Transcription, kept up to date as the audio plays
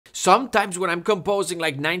Sometimes when I'm composing,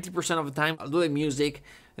 like 90% of the time, I'll do the music,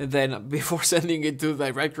 and then before sending it to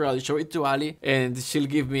the director, I'll show it to Ali, and she'll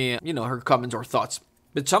give me, her comments or thoughts.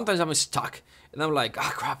 But sometimes I'm stuck, and I'm like,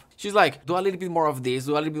 ah, crap. She's like, do a little bit more of this,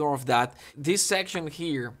 do a little bit more of that. This section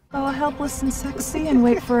here. Oh, helpless and sexy, and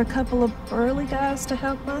wait for a couple of burly guys to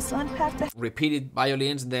help us unpack the... Repeated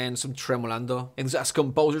violins, then some tremolando. And as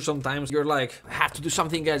composer, sometimes you're like, I have to do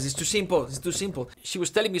something, guys. It's too simple. It's too simple. She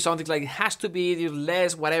was telling me something like, it has to be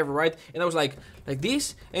less, whatever, right? And I was like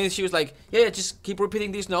this. And she was like, yeah, just keep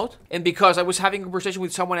repeating this note. And because I was having a conversation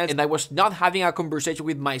with someone else, and I was not having a conversation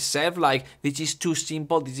with myself, like, this is too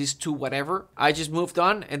simple, this is too whatever, I just moved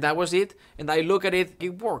on, and that was it. And I look at it,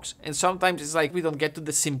 it works. And sometimes it's like we don't get to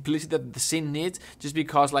the simplicity that the scene needs, just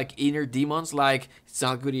because like inner demons, like it's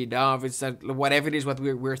not good enough, it's not whatever it is what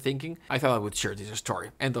we're thinking. I thought I would share this story.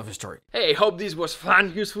 End of the story. Hey, hope this was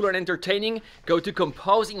fun, useful, and entertaining. Go to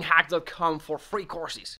composinghack.com for free courses.